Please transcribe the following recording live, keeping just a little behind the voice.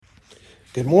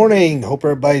Good morning. Hope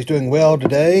everybody's doing well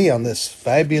today on this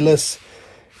fabulous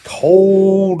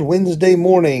cold Wednesday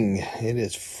morning. It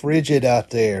is frigid out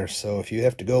there, so if you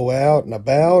have to go out and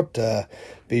about,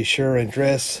 be sure and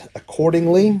dress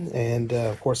accordingly. And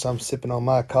of course, I'm sipping on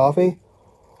my coffee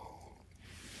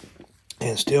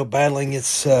and still battling its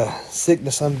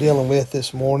sickness I'm dealing with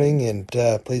this morning. And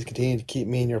please continue to keep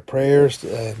me in your prayers,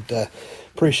 and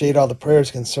appreciate all the prayers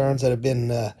and concerns that have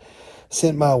been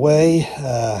sent my way.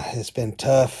 It's been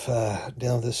tough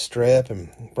dealing with this strep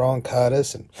and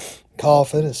bronchitis and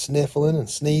coughing and sniffling and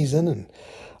sneezing and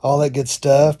all that good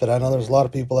stuff. But I know there's a lot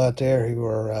of people out there who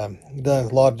are dealing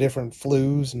with a lot of different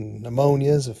flus and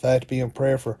pneumonias. In fact, be in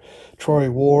prayer for Troy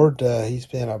Ward. He's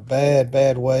been a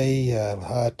bad way,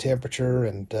 high temperature,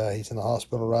 and he's in the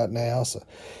hospital right now. So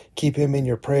keep him in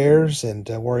your prayers, and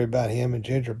worry about him and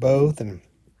Ginger both. And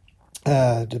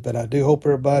but I do hope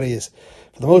everybody is,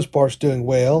 for the most part, doing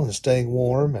well and staying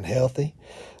warm and healthy.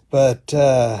 But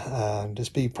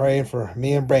just be praying for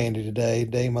me and Brandy today.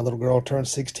 Today, my little girl turned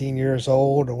 16 years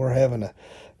old, and we're having a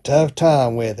tough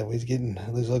time with it. We's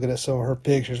looking at some of her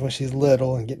pictures when she's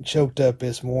little and getting choked up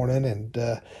this morning. And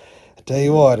I tell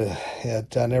you what,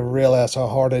 I never realized how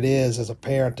hard it is as a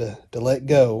parent to let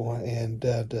go and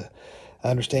I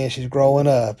understand she's growing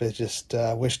up. It's just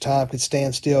I wish time could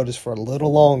stand still just for a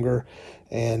little longer,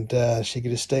 and she could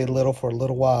just stay little for a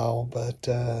little while. But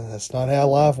that's not how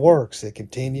life works. It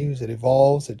continues, it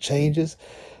evolves, it changes.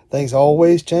 Things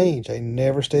always change. They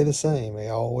never stay the same. They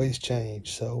always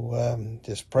change. So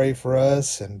just pray for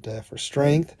us and for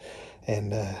strength,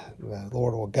 and the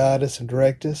Lord will guide us and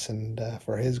direct us, and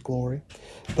for His glory.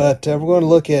 But we're going to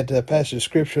look at a passage of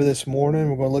Scripture this morning.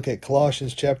 We're going to look at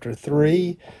Colossians chapter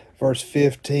 3, verse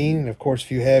 15. And of course,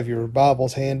 if you have your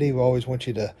Bibles handy, we always want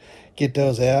you to get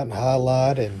those out and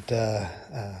highlight and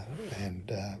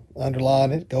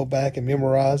underline it. Go back and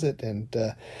memorize it, and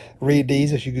read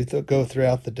these as you go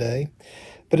throughout the day.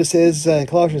 But it says in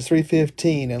Colossians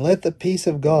 3:15, "And let the peace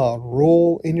of God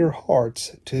rule in your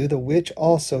hearts, to the which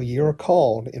also ye are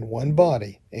called in one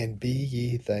body, and be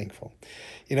ye thankful."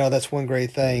 You know, that's one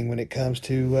great thing when it comes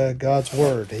to God's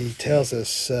Word. He tells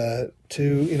us time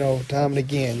and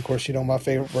again. Of course, my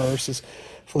favorite verse is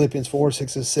Philippians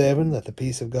 4:6-7, that the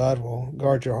peace of God will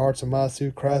guard your hearts and minds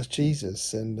through Christ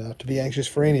Jesus, and to be anxious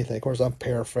for anything. Of course, I'm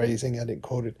paraphrasing. I didn't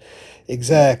quote it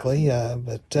exactly,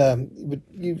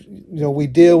 we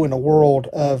deal in a world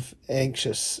of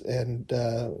anxious and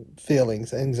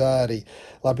feelings, anxiety.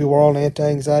 A lot of people are on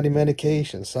anti-anxiety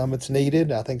medication. Some it's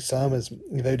needed. I think some is,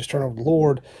 if they just turn over to the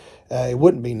Lord, it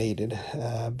wouldn't be needed.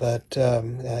 But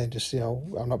I just,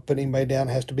 I'm not putting anybody down.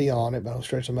 It has to be on it, but don't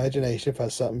stretch imagination. If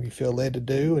that's something you feel led to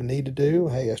do and need to do,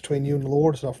 hey, that's between you and the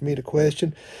Lord. It's not for me to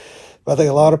question. But I think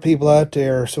a lot of people out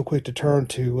there are so quick to turn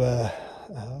to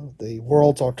the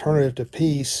world's alternative to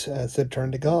peace instead of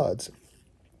turn to God's.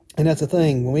 And that's the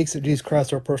thing. When we accept Jesus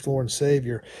Christ, our personal Lord and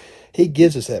Savior, He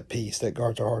gives us that peace that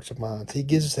guards our hearts and minds. He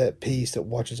gives us that peace that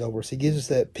watches over us. He gives us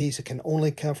that peace that can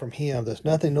only come from Him. There's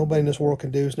nothing nobody in this world can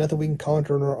do. There's nothing we can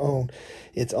conjure on our own.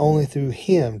 It's only through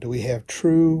Him do we have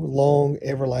true, long,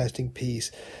 everlasting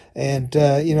peace. And,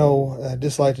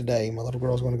 just like today, my little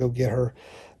girl's going to go get her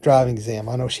driving exam.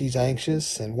 I know she's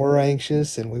anxious, and we're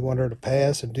anxious, and we want her to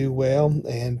pass and do well.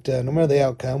 And no matter the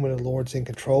outcome, when the Lord's in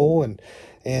control, and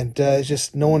it's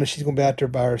just knowing that she's going to be out there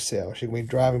by herself. She's going to be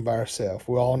driving by herself.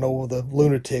 We all know the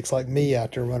lunatics like me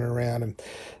out there running around. And,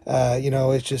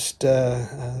 it's just,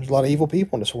 there's a lot of evil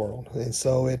people in this world. And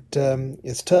so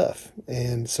it's tough.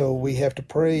 And so we have to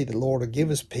pray that the Lord will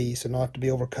give us peace and not to be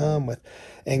overcome with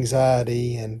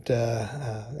anxiety and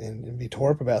be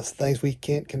tore up about things we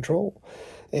can't control.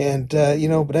 And,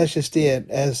 but that's just it.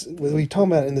 As we talk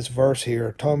about in this verse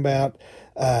here, talking about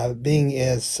being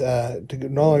as to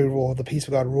not only will the peace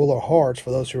of God rule our hearts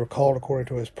for those who are called according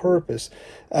to His purpose,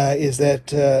 is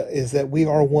that we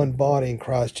are one body in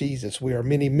Christ Jesus. We are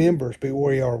many members, but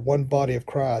we are one body of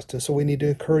Christ. And so we need to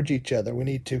encourage each other. We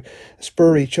need to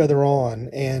spur each other on,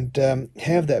 and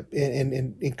have that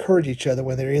and encourage each other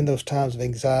when they're in those times of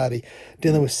anxiety,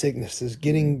 dealing with sicknesses,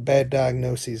 getting bad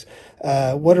diagnoses,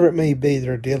 whatever it may be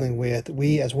they're dealing with.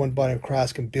 We as one body of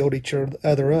Christ can build each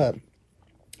other up.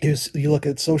 You look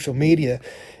at social media,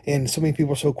 and so many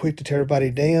people are so quick to tear everybody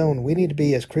down. We need to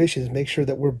be, as Christians, make sure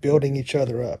that we're building each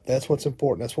other up. That's what's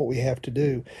important. That's what we have to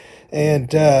do.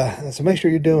 And so make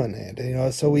sure you're doing that.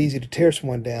 It's so easy to tear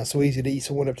someone down, so easy to eat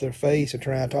someone up to their face and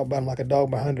try and talk about them like a dog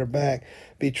behind their back.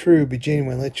 be true, be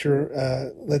genuine. Let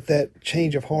that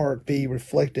change of heart be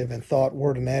reflective in thought,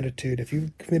 word, and attitude. If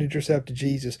you've committed yourself to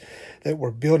Jesus, that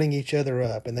we're building each other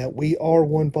up and that we are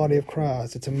one body of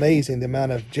Christ. It's amazing the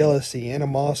amount of jealousy,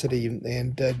 animosity,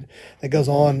 and that goes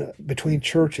on between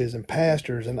churches and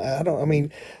pastors. And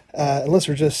unless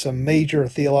there's just some major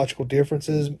theological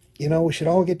differences, we should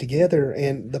all get together.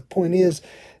 And the point is,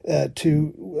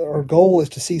 our goal is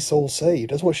to see souls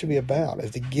saved. That's what it should be about, is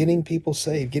to getting people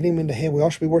saved, getting them into heaven. We all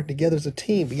should be working together as a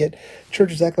team, but yet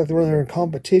churches act like they're in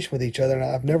competition with each other, and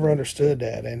I've never understood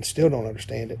that and still don't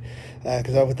understand it,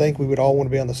 because I would think we would all want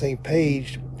to be on the same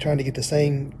page, trying to get the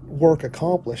same work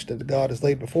accomplished that God has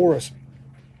laid before us.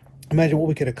 Imagine what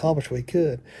we could accomplish if we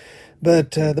could.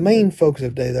 But the main focus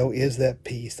of today, though, is that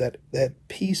peace, that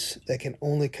peace that can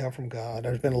only come from God.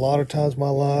 There's been a lot of times in my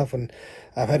life when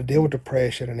I've had to deal with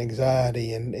depression and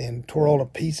anxiety and tore all to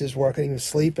pieces where I couldn't even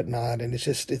sleep at night. And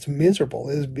it's miserable.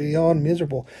 It's beyond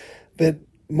miserable. But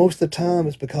most of the time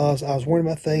it's because I was worrying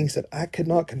about things that I could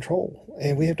not control.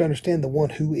 And we have to understand the one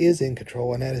who is in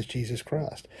control, and that is Jesus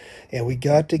Christ. And we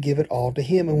got to give it all to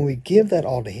Him. And when we give that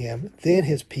all to Him, then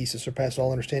His peace that surpasses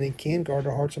all understanding can guard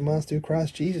our hearts and minds through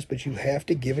Christ Jesus. But you have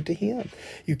to give it to Him.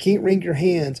 You can't wring your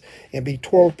hands and be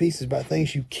torn to pieces about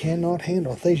things you cannot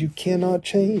handle, things you cannot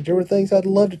change. There were things I'd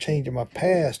love to change in my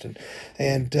past,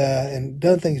 and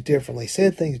done things differently,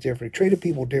 said things differently, treated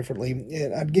people differently.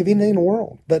 And I'd give anything in the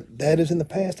world, but that is in the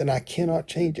past, and I cannot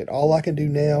change it. All I can do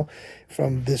now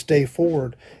from this day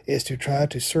forward is to try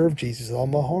to serve Jesus with all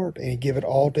my heart and give it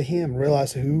all to Him.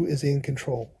 Realize who is in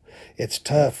control. It's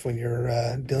tough when you're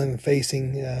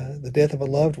facing the death of a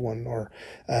loved one, or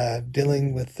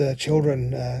dealing with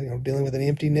children, dealing with an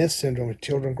empty nest syndrome. When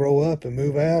children grow up and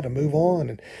move out and move on,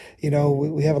 and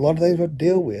we have a lot of things to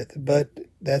deal with. But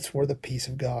that's where the peace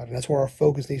of God, and that's where our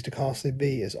focus needs to constantly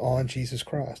be, is on Jesus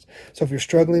Christ. So if you're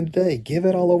struggling today, give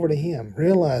it all over to Him.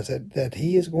 Realize that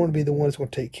He is going to be the one that's going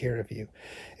to take care of you.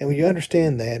 And when you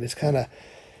understand that, it's kind of,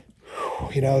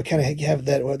 you have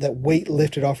that weight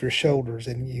lifted off your shoulders,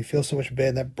 and you feel so much better,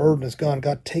 and that burden is gone.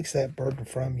 God takes that burden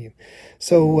from you.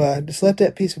 So just let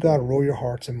that peace of God rule your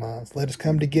hearts and minds. Let us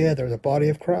come together, the body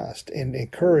of Christ, and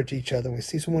encourage each other. When we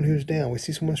see someone who's down, we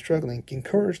see someone struggling,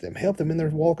 encourage them, help them in their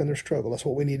walk and their struggle. That's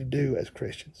what we need to do as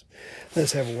Christians.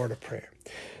 Let's have a word of prayer.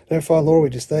 Therefore, Lord, we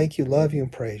just thank you, love you,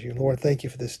 and praise you. Lord, thank you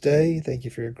for this day. Thank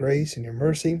you for your grace and your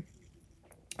mercy.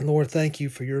 Lord, thank you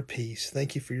for your peace.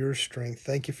 Thank you for your strength.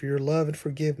 Thank you for your love and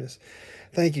forgiveness.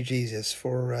 Thank you, Jesus,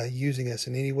 for using us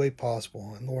in any way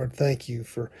possible. And Lord, thank you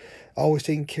for always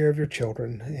taking care of your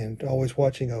children and always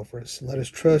watching over us. And let us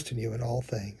trust in you in all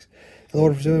things. And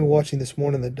Lord, if there's anyone watching this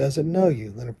morning that doesn't know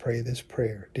you, let them pray this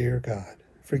prayer. Dear God,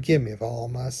 forgive me of all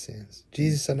my sins.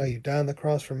 Jesus, I know you died on the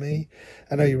cross for me.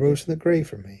 I know you rose from the grave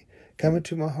for me. Come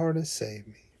into my heart and save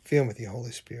me. Fill me with your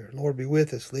Holy Spirit. Lord, be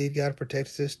with us. Lead, God, protect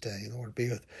us this day. Lord, be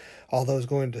with all those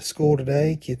going to school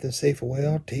today. Keep them safe and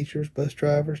well. Teachers, bus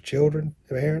drivers, children,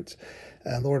 parents.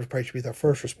 Lord, I pray you be with our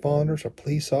first responders, our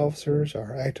police officers,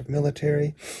 our active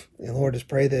military. And Lord, just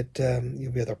pray that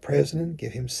you'll be with our president.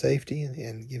 Give him safety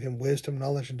and give him wisdom,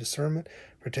 knowledge, and discernment.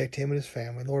 Protect him and his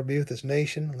family. Lord, be with this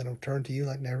nation. And let them turn to you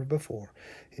like never before.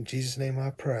 In Jesus' name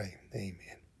I pray.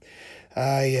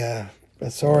 Amen. I'm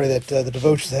sorry that the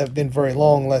devotions haven't been very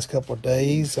long the last couple of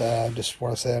days. Just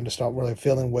want to say I'm just not really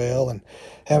feeling well and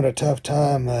having a tough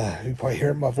time. You probably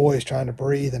hear my voice trying to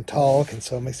breathe and talk, and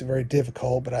so it makes it very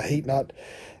difficult. But I hate not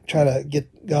trying to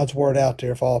get God's word out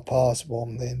there if all possible.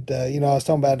 And I was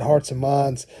talking about hearts and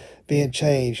minds being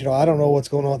changed. I don't know what's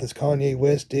going on with this Kanye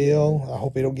West deal. I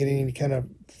hope he don't get any kind of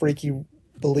freaky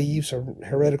beliefs or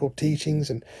heretical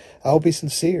teachings, and I hope he's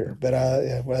sincere. But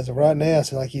as of right now, it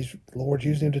seems like Lord's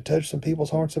using him to touch some people's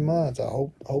hearts and minds. I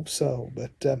hope so.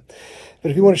 But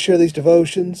if you want to share these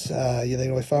devotions, you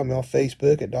can always find me on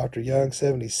Facebook at Dr.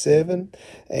 Young77,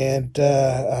 and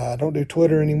I don't do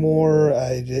Twitter anymore.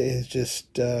 It is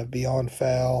just beyond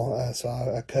foul, so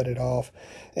I cut it off.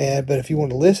 But if you want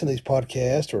to listen to these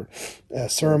podcasts or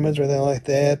sermons or anything like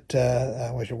that,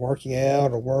 as you're working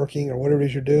out or working or whatever it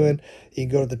is you're doing, you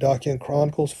can go to the Doc Young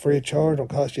Chronicles free of charge. Don't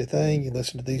cost you a thing. You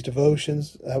listen to these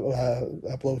devotions,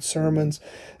 upload sermons,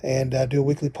 and do a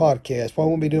weekly podcast. Probably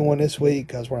won't be doing one this week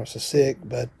because I'm so sick,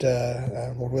 but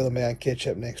Lord willing, may I catch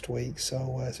up next week.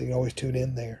 So you can always tune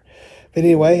in there. But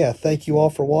anyway, I thank you all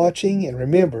for watching, and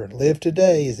remember, live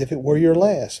today as if it were your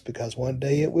last, because one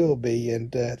day it will be.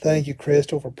 And thank you,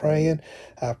 Crystal, for praying.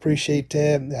 I appreciate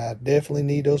that. I definitely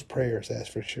need those prayers, that's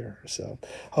for sure. So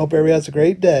hope everybody has a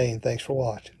great day, and thanks for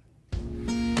watching.